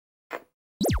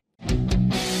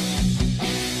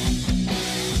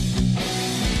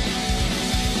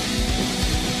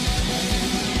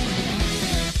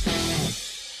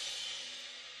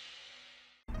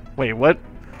Wait, what?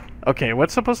 Okay,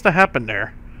 what's supposed to happen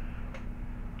there?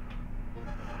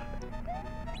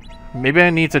 Maybe I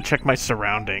need to check my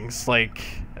surroundings, like,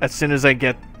 as soon as I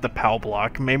get the POW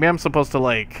block. Maybe I'm supposed to,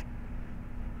 like,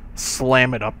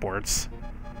 slam it upwards.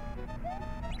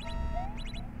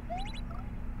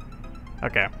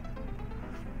 Okay.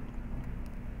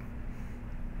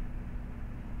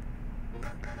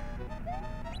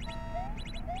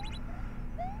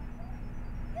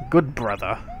 Good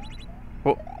brother.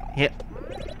 Oh, yeah.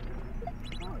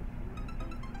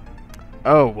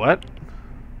 Oh, what?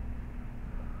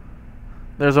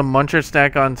 There's a muncher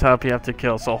stack on top you have to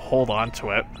kill, so hold on to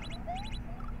it.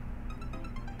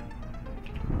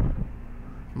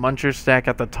 Muncher stack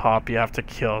at the top you have to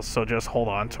kill, so just hold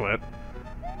on to it.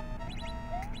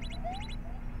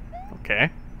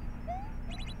 Okay.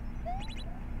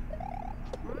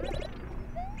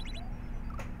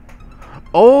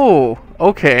 Oh,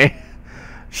 okay.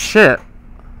 Shit.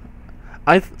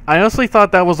 I honestly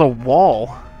thought that was a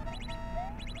wall.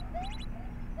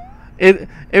 It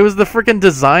was the freaking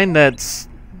design that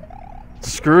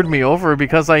screwed me over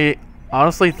because I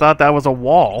honestly thought that was a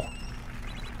wall.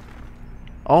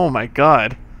 Oh my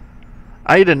god.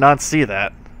 I did not see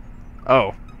that.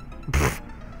 Oh.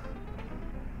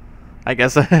 I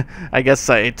guess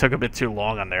I took a bit too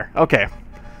long on there. Okay.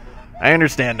 I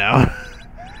understand now.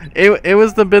 It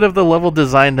was the bit of the level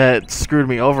design that screwed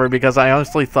me over because I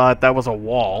honestly thought that was a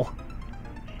wall.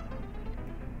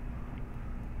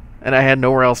 And I had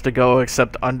nowhere else to go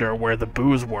except under where the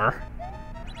boos were.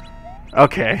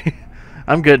 Okay.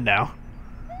 I'm good now.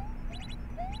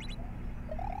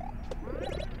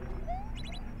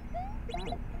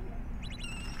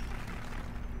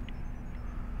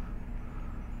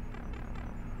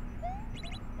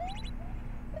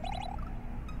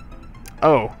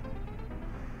 Oh.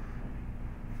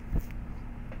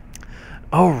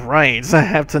 Oh, right. I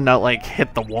have to not, like,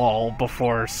 hit the wall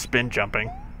before spin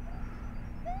jumping.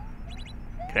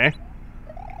 Okay.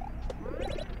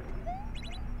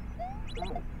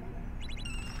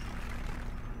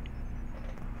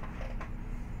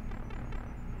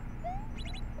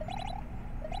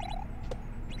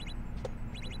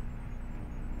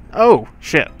 Oh,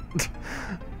 shit.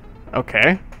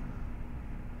 Okay.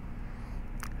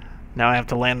 Now I have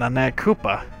to land on that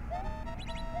Koopa.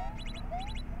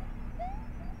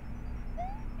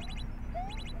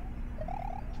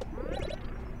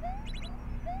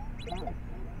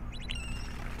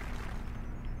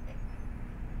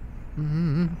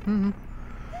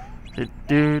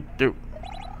 Do.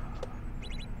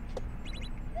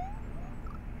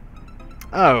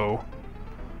 Oh.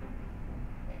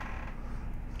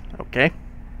 Okay.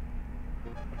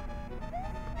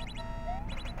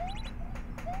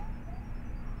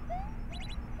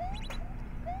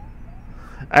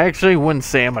 I actually wouldn't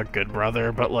say I'm a good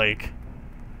brother, but like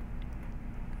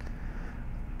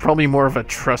probably more of a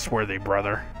trustworthy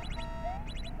brother.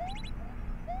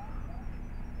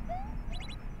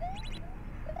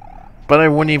 But I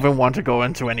wouldn't even want to go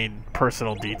into any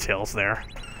personal details there.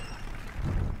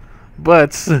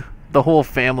 But the whole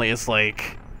family is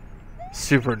like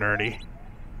super nerdy.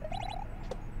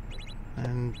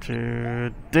 And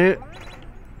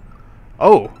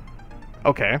oh,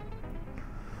 okay.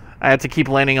 I had to keep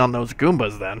landing on those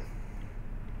Goombas then.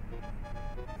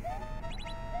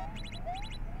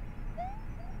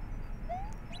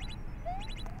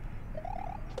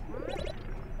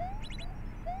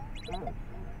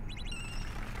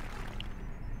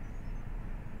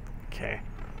 Okay.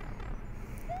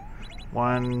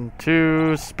 1,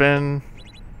 2, spin.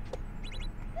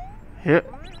 Hit.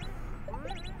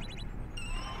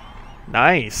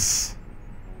 Nice.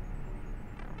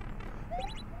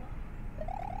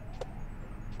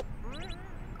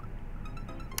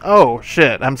 Oh,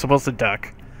 shit. I'm supposed to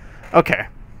duck. Okay.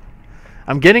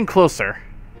 I'm getting closer.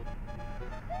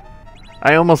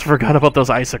 I almost forgot about those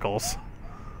icicles.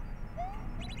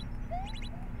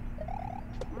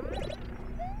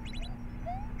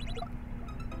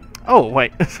 Oh,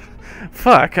 wait.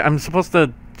 Fuck, I'm supposed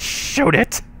to shoot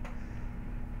it?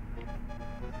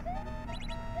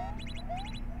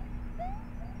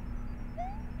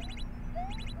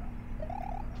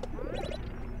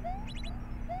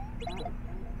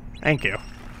 Thank you.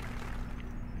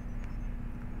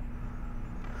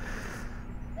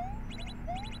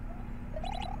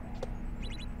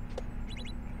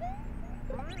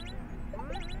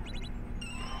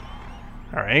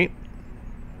 Alright.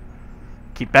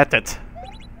 Keep at it.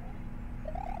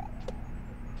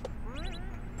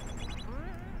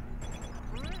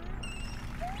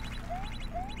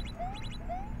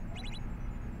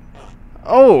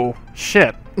 Oh,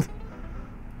 shit.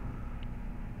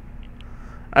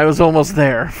 I was almost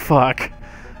there. Fuck.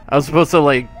 I was supposed to,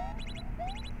 like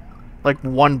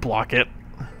one block it.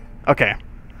 Okay.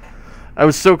 I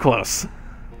was so close.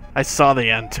 I saw the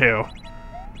end, too.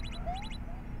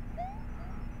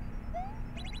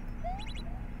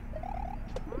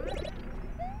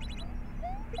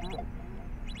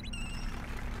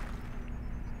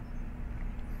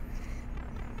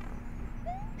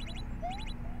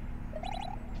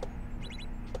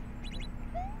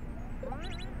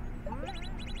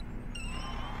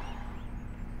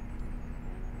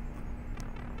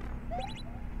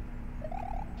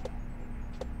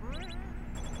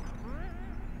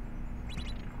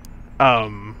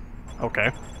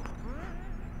 Okay.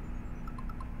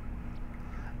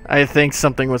 I think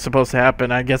something was supposed to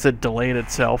happen. I guess it delayed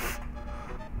itself.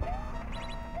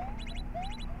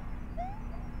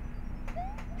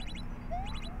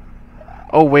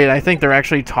 Oh, wait, I think they're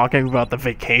actually talking about the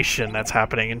vacation that's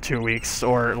happening in 2 weeks,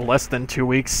 or less than 2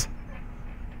 weeks.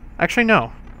 Actually,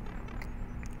 no.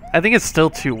 I think it's still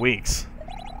 2 weeks.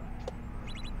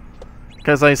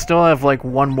 Because I still have, like,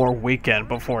 one more weekend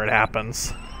before it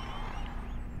happens.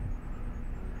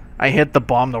 I hit the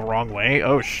bomb the wrong way?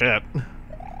 Oh, shit.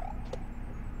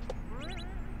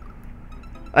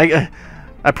 I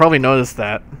probably noticed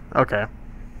that. Okay.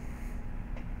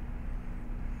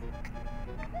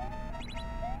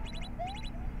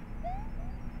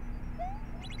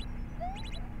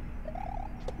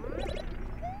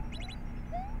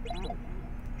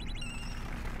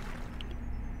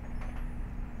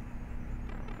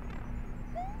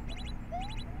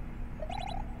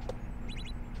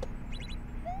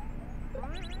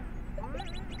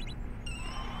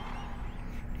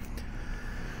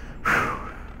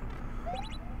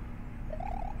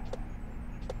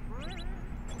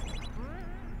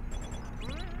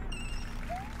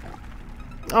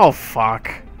 Oh,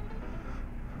 fuck.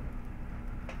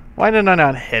 Why did I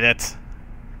not hit it?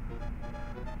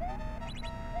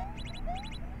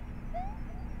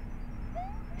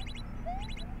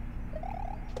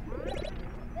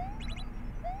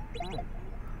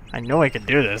 I know I can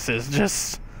do this, it's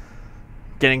just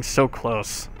getting so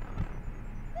close.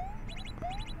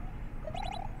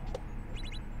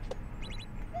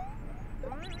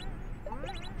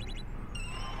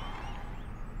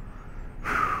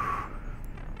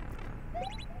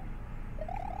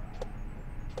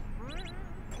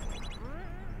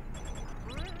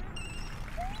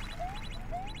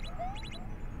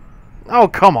 Oh,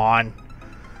 come on.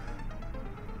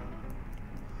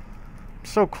 I'm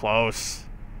so close.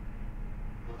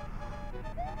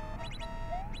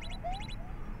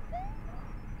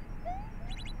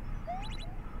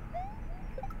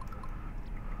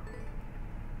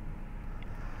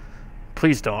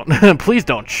 Please don't. Please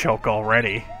don't choke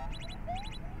already.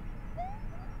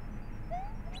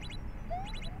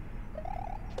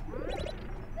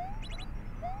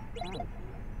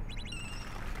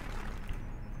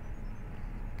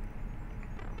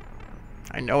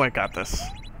 I know I got this.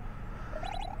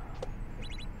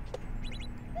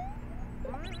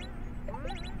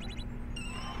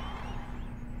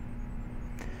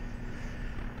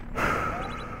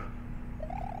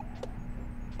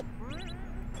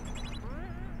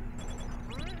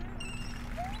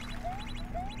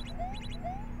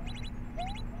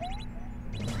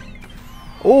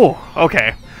 Oh,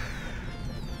 okay.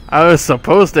 I was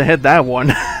supposed to hit that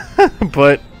one,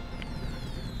 but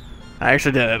I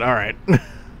actually did it. Alright.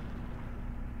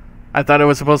 I thought I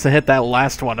was supposed to hit that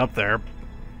last one up there.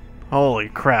 Holy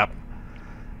crap.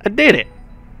 I did it.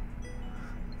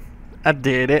 I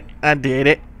did it. I did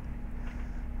it.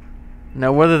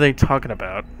 Now, what are they talking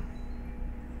about?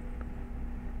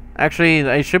 Actually,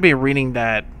 I should be reading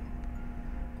that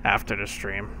after the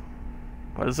stream.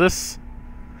 What is this?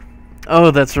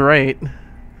 Oh, that's right.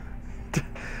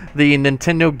 The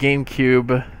Nintendo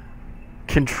GameCube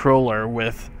controller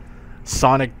with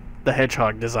Sonic the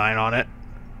Hedgehog design on it.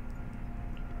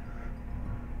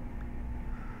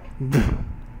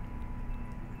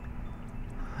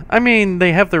 I mean,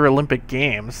 they have their Olympic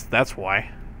Games, that's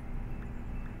why.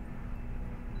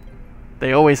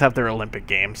 They always have their Olympic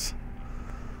Games.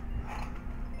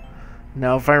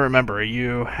 Now, if I remember,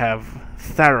 you have...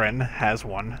 Theron has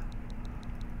one.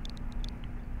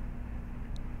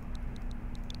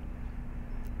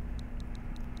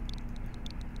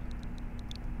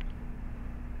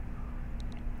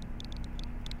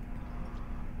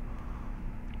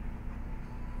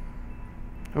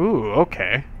 Ooh,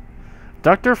 okay.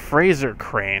 Dr. Fraser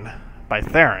Crane by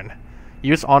Theron.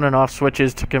 Use on and off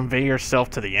switches to convey yourself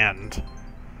to the end.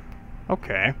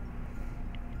 Okay.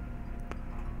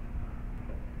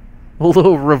 A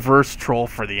little reverse troll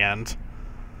for the end.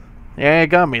 Yeah, it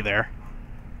got me there.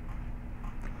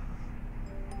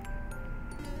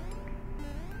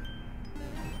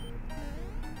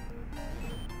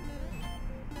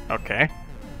 Okay.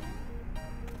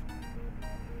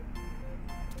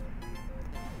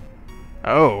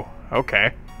 Oh,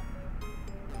 okay.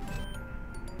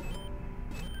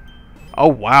 Oh,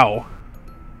 wow.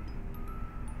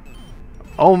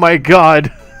 Oh my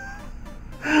god.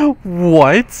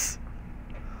 What?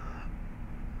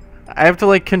 I have to,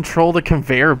 like, control the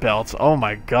conveyor belts. Oh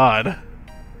my god.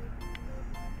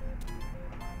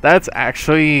 That's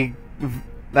actually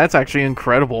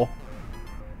incredible.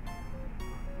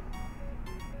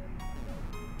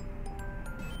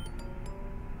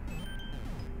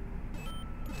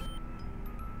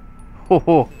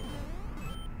 Oh,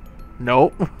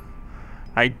 nope.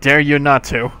 I dare you not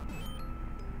to.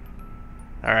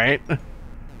 Alright.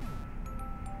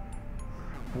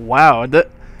 Wow,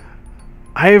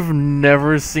 I've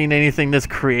never seen anything this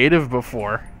creative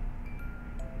before.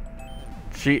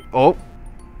 Oh.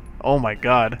 Oh my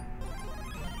god.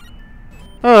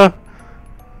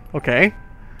 Okay.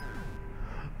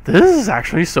 This is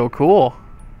actually so cool.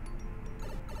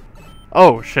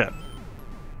 Oh, shit.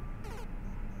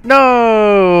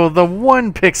 No! The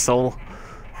 1 pixel.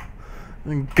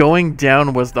 Going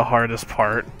down was the hardest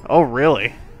part. Oh,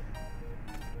 really?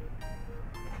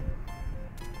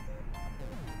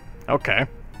 Okay.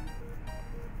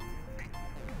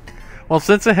 Well,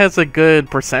 since it has a good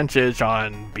percentage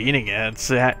on beating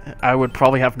it, I would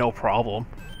probably have no problem.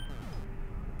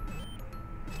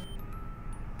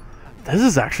 This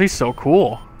is actually so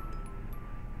cool.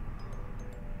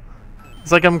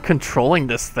 It's like I'm controlling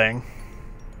this thing.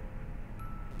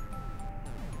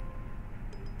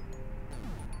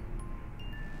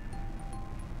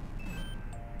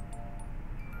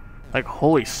 Like,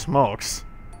 holy smokes.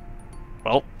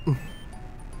 Well.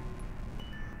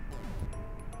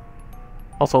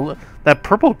 Also, that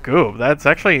purple goop, that's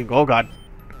actually... Oh, God.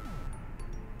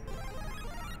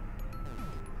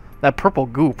 That purple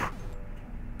goop.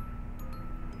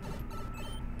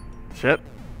 Shit.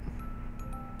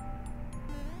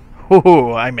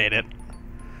 Woohoo, I made it.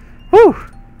 Woo!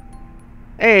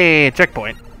 Hey,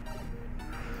 checkpoint.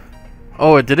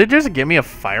 Oh, did it just give me a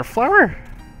fire flower?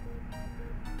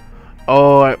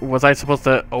 Oh, was I supposed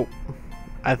to... Oh,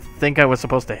 I think I was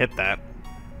supposed to hit that.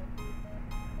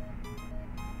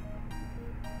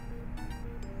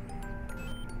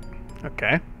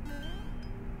 Okay.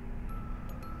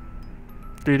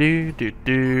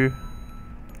 Do-do-do-do.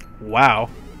 Wow.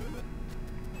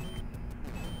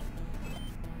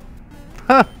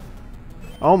 Huh.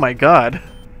 Oh my god.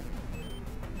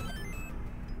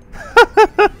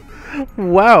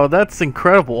 Wow, that's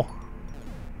incredible.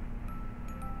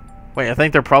 Wait, I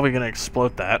think they're probably gonna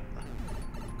explode that.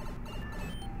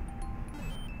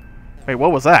 Wait,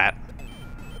 what was that?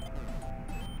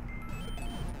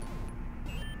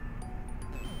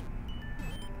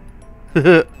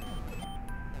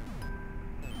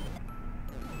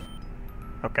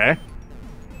 Okay.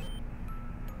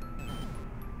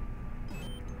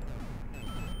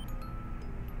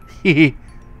 Hehe.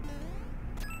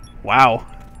 Wow.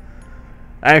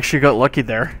 I actually got lucky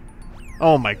there.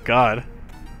 Oh my god.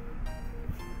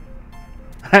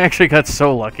 I actually got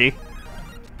so lucky.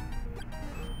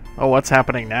 Oh, what's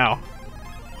happening now?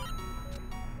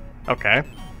 Okay.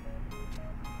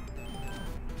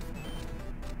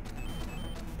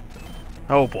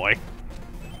 Oh boy.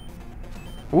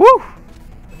 Woo!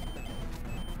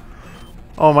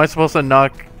 Oh, am I supposed to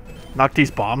knock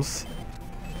these bombs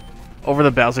over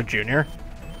the Bowser Jr.?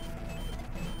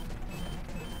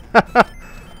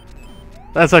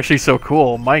 That's actually so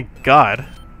cool. My god.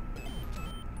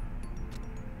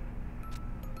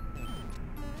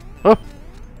 Oh,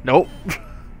 nope.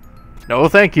 No,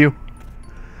 thank you.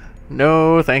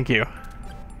 No, thank you.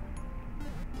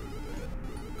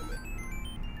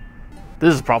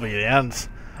 This is probably the end.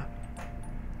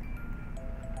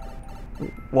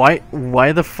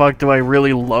 Why the fuck do I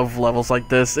really love levels like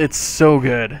this? It's so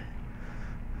good.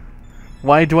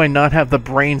 Why do I not have the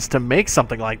brains to make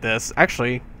something like this?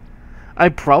 Actually, I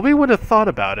probably would have thought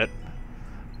about it,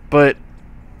 but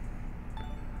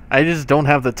I just don't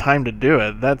have the time to do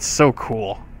it. That's so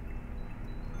cool.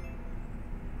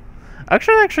 I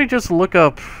should actually just look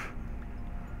up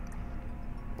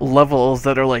levels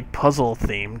that are like puzzle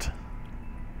themed.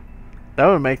 That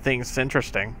would make things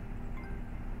interesting.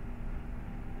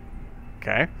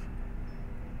 Okay.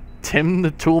 Tim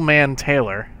the Toolman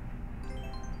Taylor.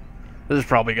 This is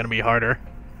probably going to be harder.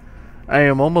 I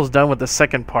am almost done with the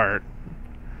second part.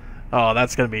 Oh,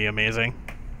 that's going to be amazing.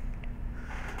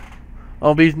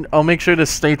 I'll make sure to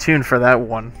stay tuned for that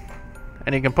one.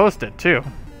 And you can post it too.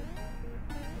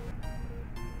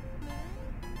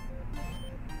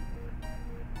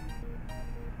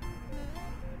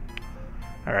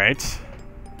 Alright.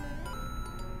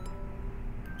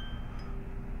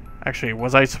 Actually,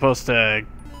 was I supposed to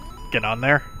get on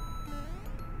there?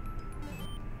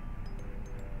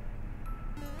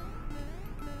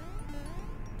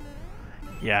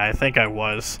 Yeah, I think I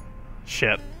was.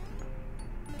 Shit.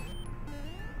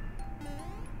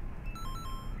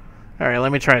 Alright,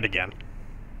 let me try it again.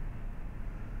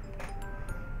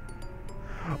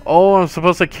 Oh, I'm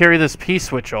supposed to carry this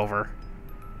P-switch over.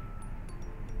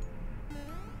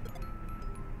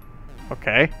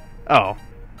 Okay. Oh.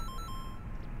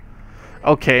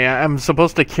 Okay, I'm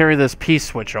supposed to carry this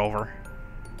P-switch over.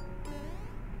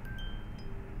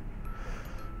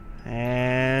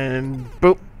 And...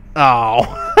 boop.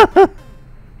 Oh.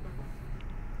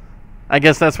 I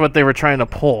guess that's what they were trying to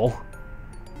pull.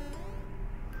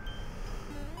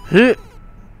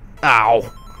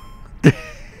 Ow.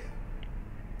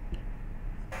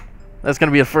 That's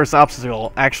gonna be the first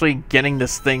obstacle, actually getting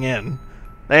this thing in.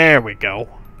 There we go.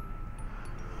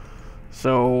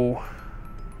 So...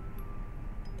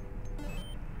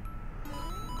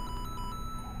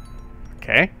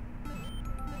 okay.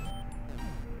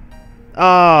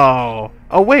 Oh.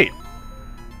 Oh, wait.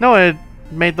 No, it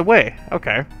made the way.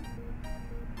 Okay.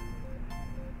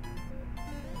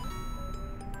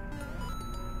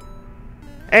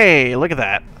 Hey, look at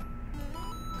that.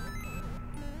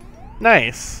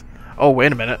 Nice. Oh,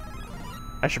 wait a minute.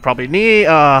 I should probably knee...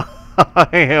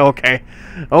 okay.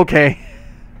 Okay.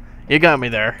 You got me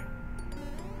there.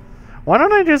 Why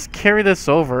don't I just carry this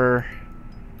over...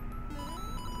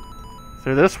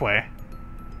 through this way?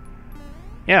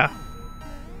 Yeah.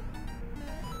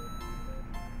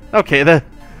 Okay, that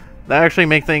actually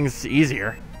makes things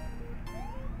easier.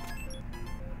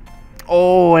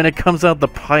 Oh, and it comes out the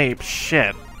pipe.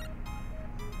 Shit.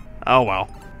 Oh, well.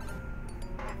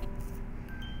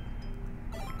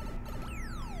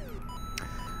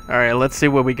 Alright, let's see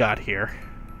what we got here.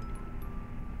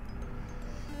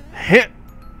 Hit!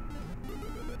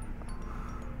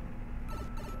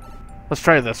 Let's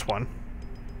try this one.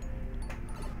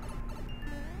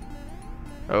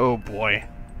 Oh, boy.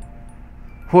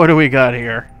 What do we got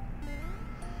here?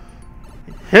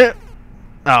 Hit!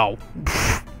 Oh.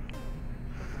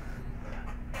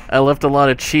 I left a lot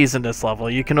of cheese in this level.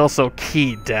 You can also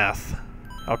key death.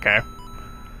 Okay.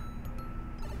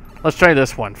 Let's try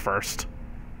this one first.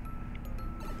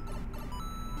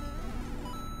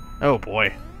 Oh,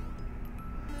 boy.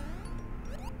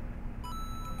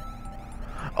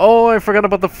 Oh, I forgot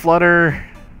about the flutter.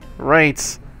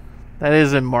 Right. That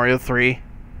is in Mario 3.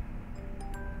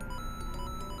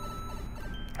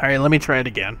 Alright, let me try it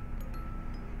again.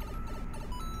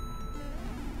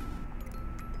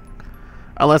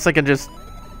 Unless I can just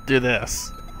do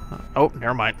this. Oh,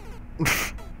 never mind.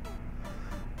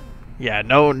 Yeah,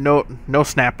 no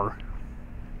snapper.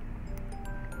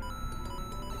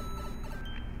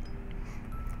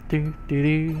 Do do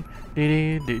do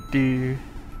do do do.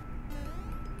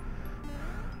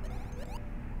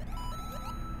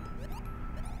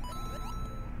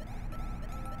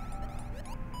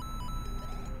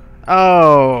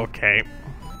 Oh, okay.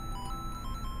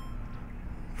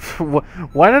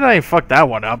 Why did I fuck that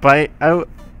one up? I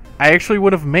actually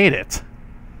would have made it.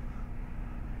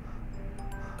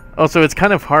 Oh, so it's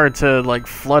kind of hard to, like,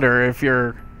 flutter if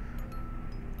you're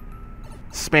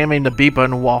spamming the B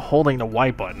button while holding the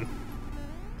Y button.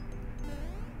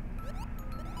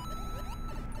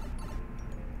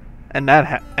 And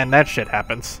that shit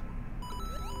happens.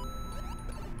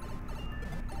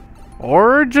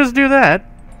 Or just do that.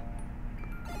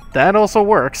 That also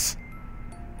works.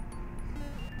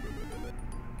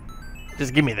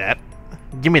 Just give me that.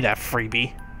 Give me that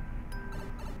freebie.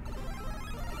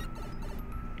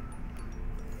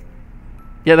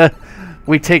 Yeah,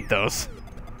 we take those.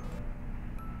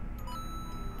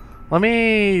 Let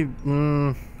me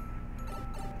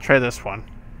try this one.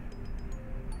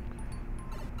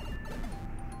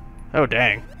 Oh,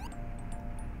 dang.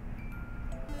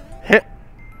 Hit.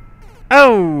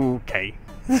 Okay.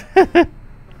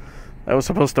 I was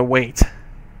supposed to wait.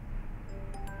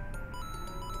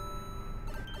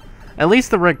 At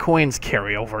least the red coins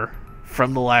carry over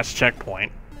from the last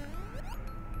checkpoint.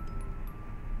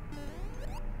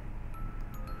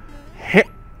 Hit.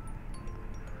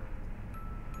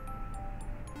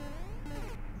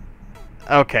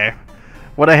 Okay.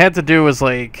 What I had to do was,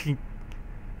 like,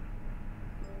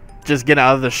 just get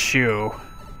out of the shoe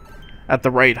at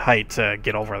the right height to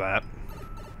get over that.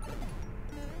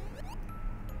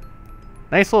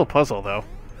 Nice little puzzle, though.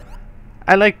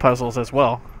 I like puzzles as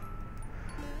well.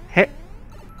 Hit.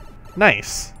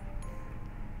 Nice.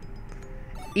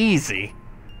 Easy.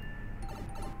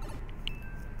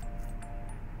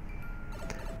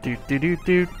 Do do do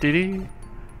do do do.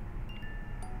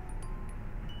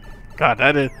 God,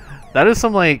 that is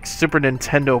some like Super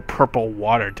Nintendo purple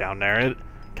water down there. It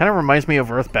kind of reminds me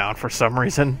of Earthbound for some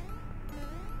reason.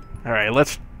 All right,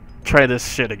 let's try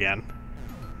this shit again.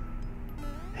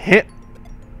 Hit.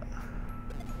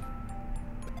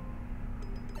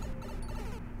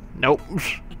 Nope.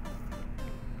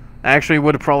 I actually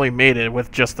would have probably made it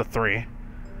with just the 3.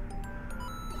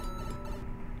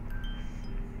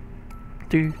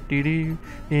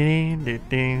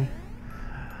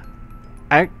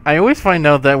 I always find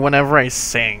out that whenever I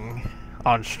sing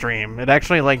on stream, it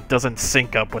actually like doesn't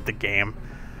sync up with the game.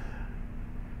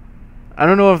 I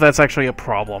don't know if that's actually a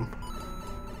problem.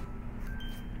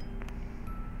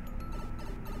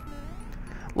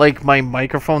 Like my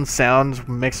microphone sound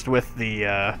mixed with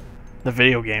the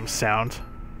video game sound.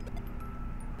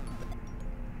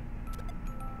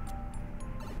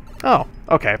 Oh,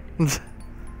 okay.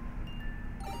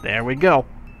 There we go.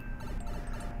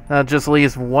 That just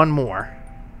leaves one more.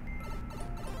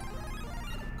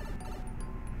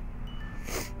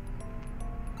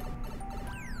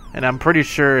 And I'm pretty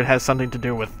sure it has something to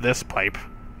do with this pipe.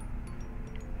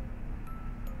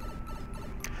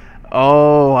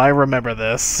 Oh, I remember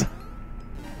this.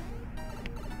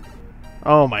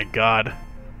 Oh my god.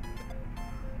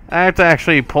 I have to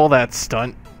actually pull that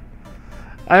stunt.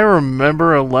 I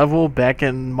remember a level back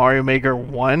in Mario Maker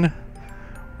 1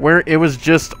 where it was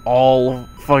just all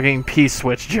fucking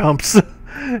P-switch jumps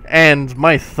and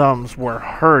my thumbs were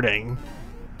hurting.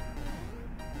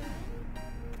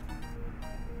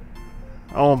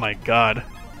 Oh my god.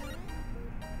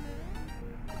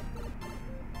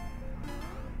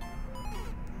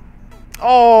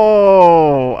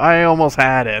 Oh, I almost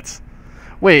had it.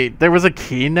 Wait, there was a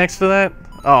key next to that?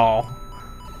 Oh.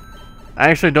 I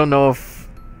actually don't know if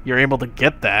you're able to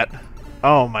get that.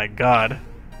 Oh my god.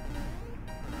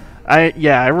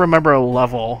 I remember a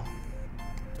level.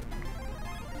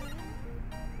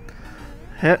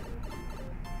 Hit.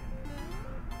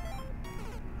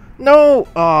 No!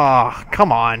 Oh,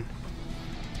 come on.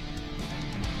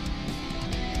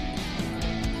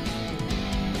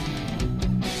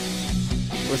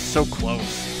 It was so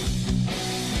close.